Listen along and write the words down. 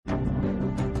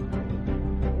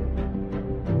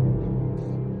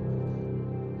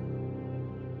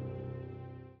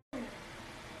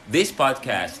this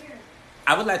podcast,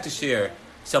 I would like to share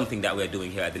something that we're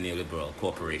doing here at the Neoliberal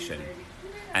Corporation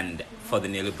and for the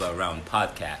Neoliberal Round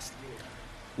podcast.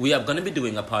 We are going to be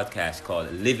doing a podcast called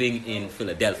Living in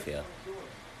Philadelphia.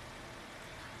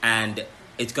 And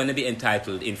it's going to be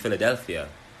entitled In Philadelphia.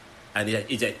 And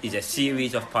it's a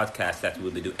series of podcasts that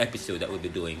we'll be doing, episodes that we'll be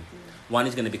doing. One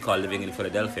is going to be called Living in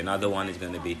Philadelphia. Another one is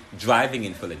going to be Driving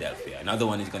in Philadelphia. Another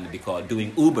one is going to be called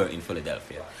Doing Uber in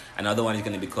Philadelphia. Another one is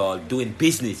going to be called Doing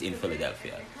Business in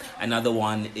Philadelphia. Another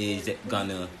one is going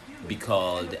to be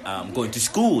called Going to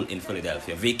School in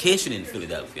Philadelphia, Vacation in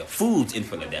Philadelphia, Foods in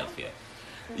Philadelphia.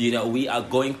 You know, we are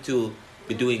going to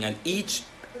be doing, and each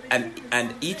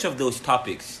of those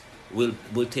topics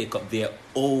will take up their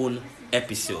own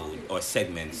episode or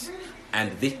segments,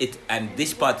 and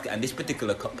this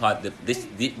particular part,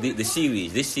 the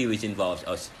series involves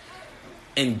us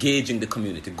engaging the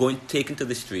community, taking to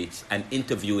the streets and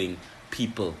interviewing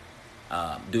people,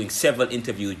 doing several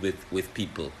interviews with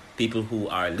people who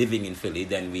are living in Philly.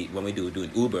 Then when we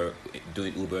doing Uber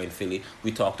in Philly,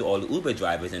 we talk to all the Uber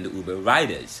drivers and the Uber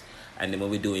riders. And then when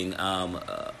we're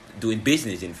doing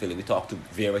business in Philly, we talk to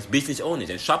various business owners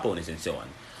and shop owners and so on.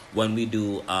 When we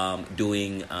do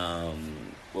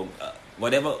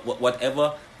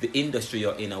whatever the industry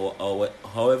you're in, or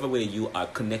however way you are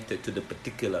connected to the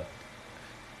particular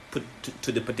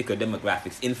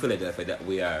demographics in Philadelphia that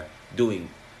we are doing,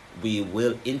 we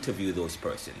will interview those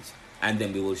persons, and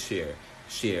then we will share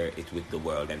it with the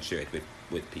world and share it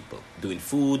with people. Doing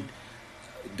foods,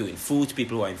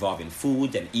 people who are involved in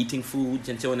food and eating foods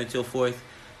and so on and so forth.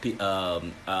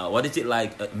 What is it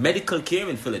like? Medical care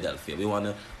in Philadelphia. We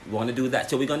want to do that.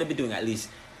 So we're going to be doing at least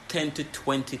 10 to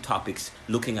 20 topics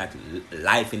looking at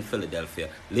life in Philadelphia.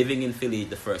 Living in Philly is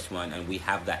the first one, and we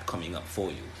have that coming up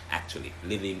for you, actually.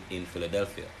 Living in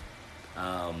Philadelphia.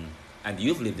 And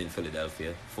you've lived in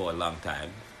Philadelphia for a long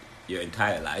time, your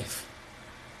entire life.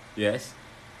 Yes?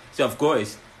 So, of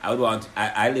course, I've been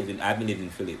living in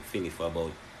Philly for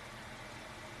about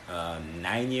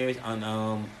 9 years,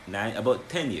 about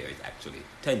 10 years actually.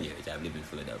 10 years I've lived in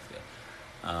Philadelphia.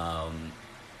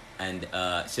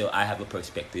 So I have a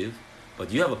perspective,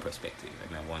 but you have a perspective,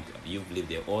 and you've lived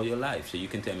there all your life, so you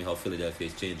can tell me how Philadelphia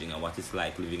is changing and what it's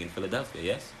like living in Philadelphia,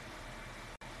 yes?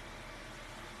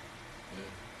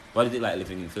 What is it like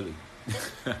living in Philly?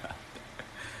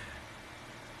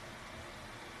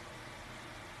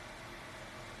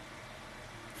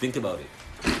 Think about it.